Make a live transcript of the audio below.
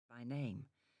by name,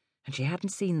 and she hadn't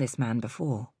seen this man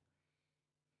before.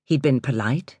 He'd been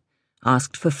polite,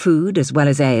 asked for food as well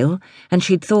as ale, and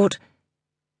she'd thought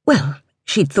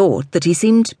that he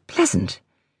seemed pleasant.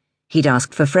 He'd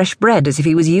asked for fresh bread as if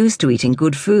he was used to eating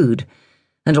good food,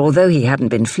 and although he hadn't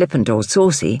been flippant or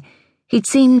saucy, he'd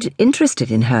seemed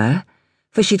interested in her,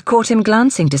 for she'd caught him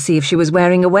glancing to see if she was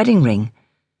wearing a wedding ring.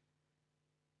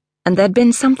 And there'd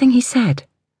been something he said.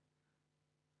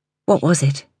 What was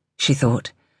it? She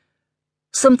thought.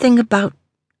 Something about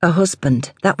a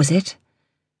husband, that was it.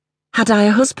 Had I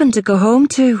a husband to go home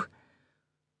to?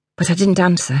 But I didn't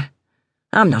answer.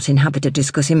 I'm not in habit of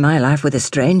discussing my life with a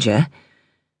stranger.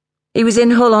 He was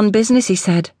in Hull on business, he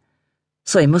said,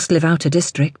 so he must live out a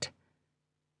district.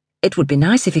 It would be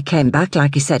nice if he came back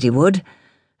like he said he would,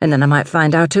 and then I might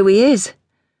find out who he is.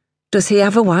 Does he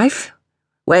have a wife?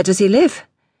 Where does he live?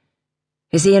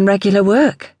 Is he in regular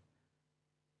work?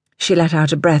 She let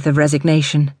out a breath of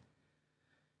resignation.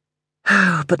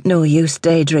 Oh, but no use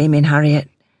daydreaming, Harriet.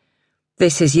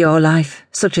 This is your life,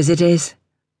 such as it is.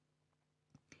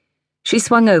 She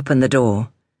swung open the door.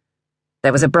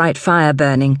 There was a bright fire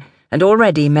burning, and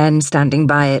already men standing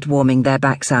by it warming their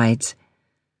backsides.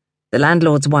 The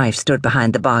landlord's wife stood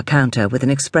behind the bar counter with an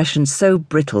expression so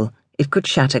brittle it could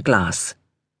shatter glass.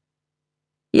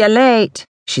 "You're late,"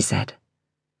 she said.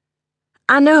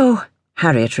 "I know,"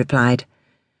 Harriet replied.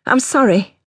 "I'm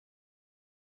sorry."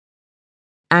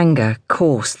 Anger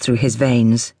coursed through his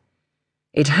veins.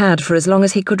 It had for as long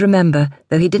as he could remember,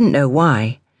 though he didn't know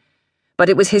why. But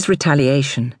it was his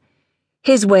retaliation,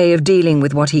 his way of dealing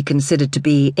with what he considered to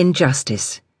be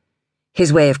injustice,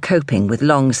 his way of coping with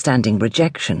long-standing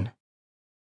rejection.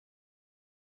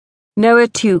 Noah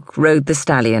Tuke rode the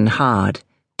stallion hard,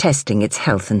 testing its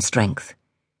health and strength.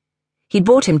 He'd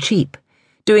bought him cheap,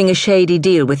 doing a shady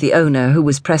deal with the owner who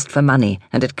was pressed for money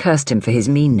and had cursed him for his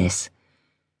meanness.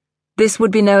 This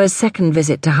would be Noah's second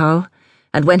visit to Hull,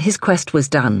 and when his quest was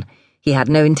done, he had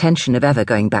no intention of ever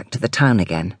going back to the town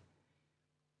again.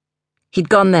 He'd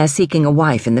gone there seeking a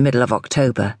wife in the middle of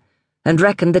October, and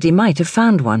reckoned that he might have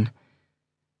found one.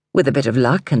 With a bit of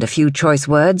luck and a few choice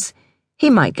words, he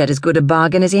might get as good a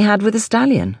bargain as he had with the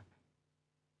stallion.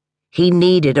 He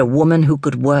needed a woman who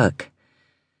could work.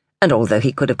 And although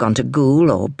he could have gone to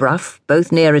Goole or Bruff,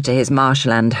 both nearer to his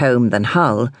marshland home than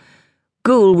Hull,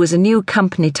 Goole was a new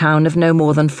company town of no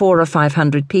more than 400 or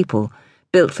 500 people,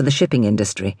 built for the shipping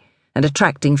industry, and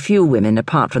attracting few women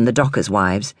apart from the dockers'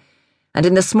 wives, and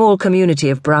in the small community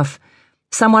of Bruff,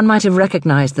 someone might have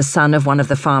recognized the son of one of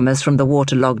the farmers from the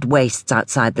waterlogged wastes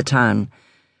outside the town,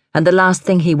 and the last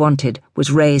thing he wanted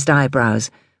was raised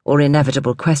eyebrows or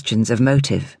inevitable questions of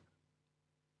motive.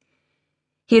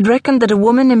 He had reckoned that a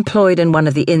woman employed in one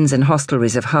of the inns and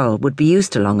hostelries of Hull would be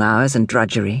used to long hours and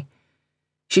drudgery.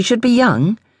 She should be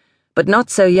young, but not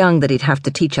so young that he'd have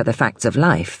to teach her the facts of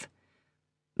life.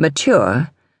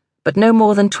 Mature, but no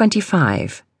more than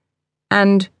 25,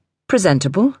 and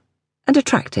presentable and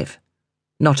attractive.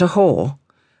 Not a whore,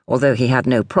 although he had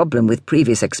no problem with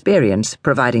previous experience,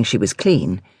 providing she was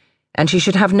clean, and she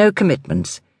should have no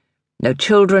commitments, no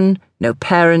children, no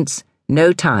parents,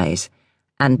 no ties,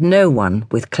 and no one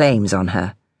with claims on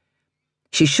her.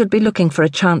 She should be looking for a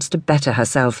chance to better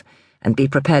herself and be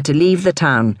prepared to leave the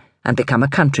town and become a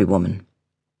countrywoman.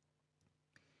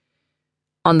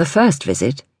 On the first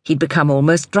visit, he'd become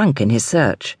almost drunk in his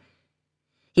search.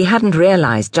 He hadn't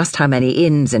realized just how many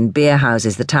inns and beer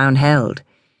houses the town held.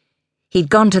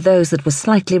 He'd gone to those that were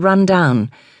slightly run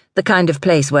down, the kind of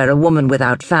place where a woman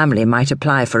without family might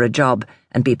apply for a job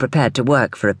and be prepared to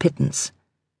work for a pittance.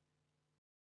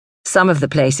 Some of the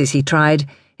places he tried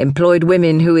employed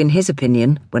women who, in his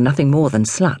opinion, were nothing more than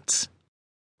sluts.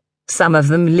 Some of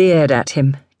them leered at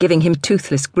him, giving him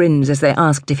toothless grins as they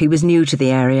asked if he was new to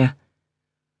the area.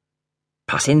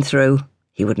 "Passing through,"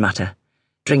 he would mutter,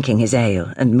 drinking his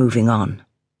ale and moving on.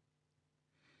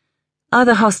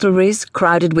 Other hostelries,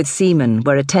 crowded with seamen,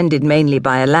 were attended mainly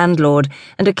by a landlord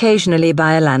and occasionally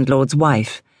by a landlord's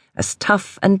wife, as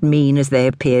tough and mean as they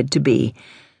appeared to be,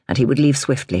 and he would leave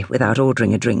swiftly without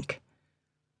ordering a drink.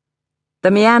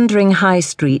 The meandering high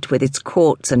street with its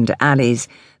courts and alleys,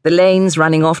 the lanes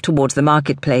running off towards the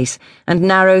marketplace, and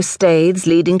narrow staithes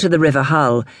leading to the River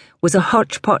Hull, was a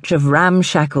hodgepodge of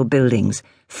ramshackle buildings,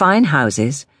 fine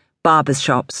houses, barbers'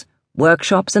 shops,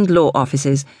 workshops and law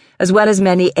offices, as well as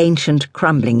many ancient,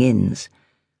 crumbling inns.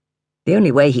 The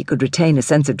only way he could retain a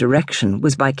sense of direction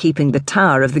was by keeping the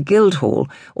tower of the Guildhall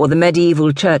or the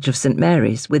medieval Church of St.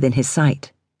 Mary's within his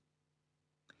sight.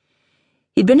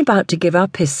 He'd been about to give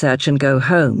up his search and go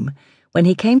home when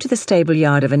he came to the stable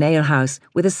yard of an alehouse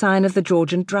with a sign of the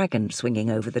Georgian Dragon swinging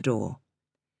over the door.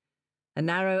 A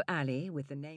narrow alley with the name